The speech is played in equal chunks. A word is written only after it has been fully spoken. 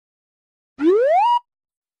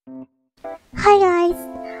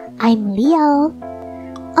I'm Leo.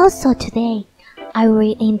 Also today, I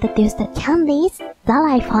will introduce the candies that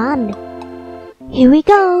I found. Here we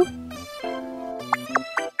go!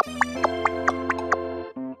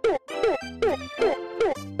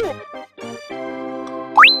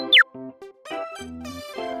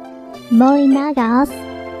 Morinaga'S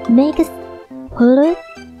mixed fruit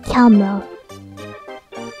caramel.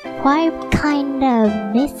 5 kind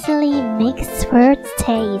of mystery mixed fruit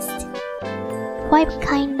taste. 5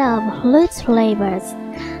 kind of fruit flavors.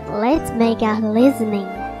 Let's make a listening.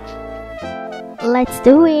 Let's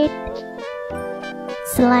do it.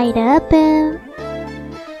 Slide open.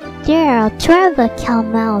 There are 12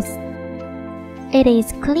 caramels. It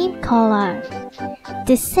is cream color.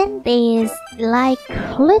 The scent is like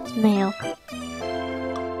fruit milk.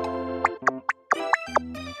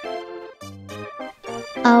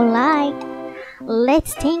 Alright,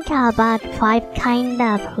 let's think about 5 kind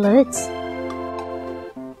of fruits.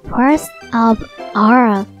 First of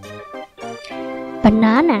all,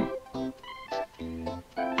 banana.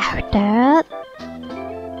 After,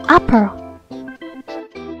 apple.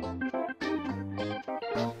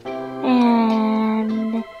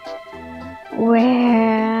 And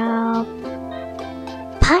well,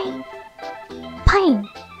 pine.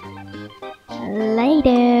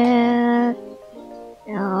 Later.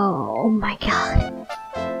 Oh my god.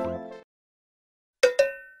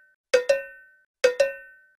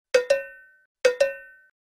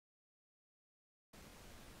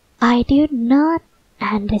 I do not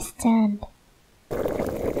understand.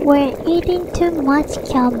 We're eating too much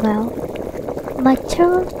caramel. My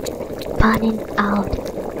throat burning out.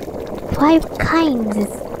 5 kinds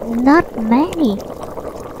is not many.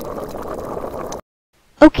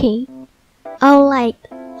 Okay, alright.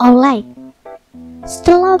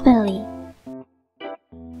 Strawberry.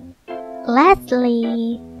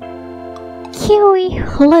 Lastly, kiwi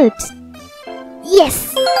fruit.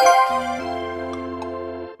 Yes!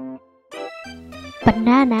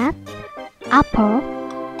 Banana, apple,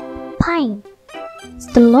 pine,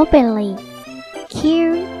 strawberry,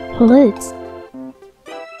 kiwi fruit.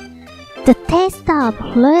 The taste of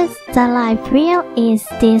fruits that I feel is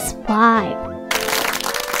this 5.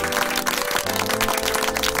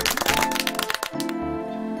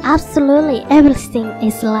 Absolutely everything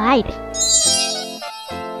is right.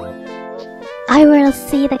 I will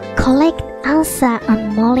see the correct answer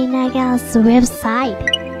on Morinaga'S website.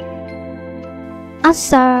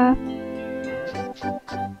 Answer: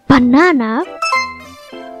 banana,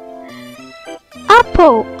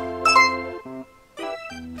 apple,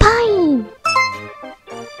 pine,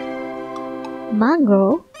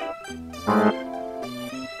 mango,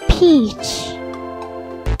 peach.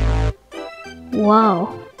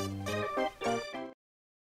 Wow,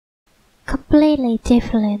 completely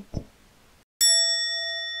different.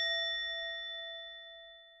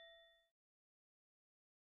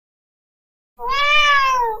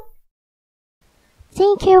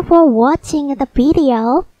 Thank you for watching the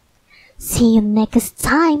video. See you next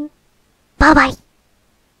time. Bye bye.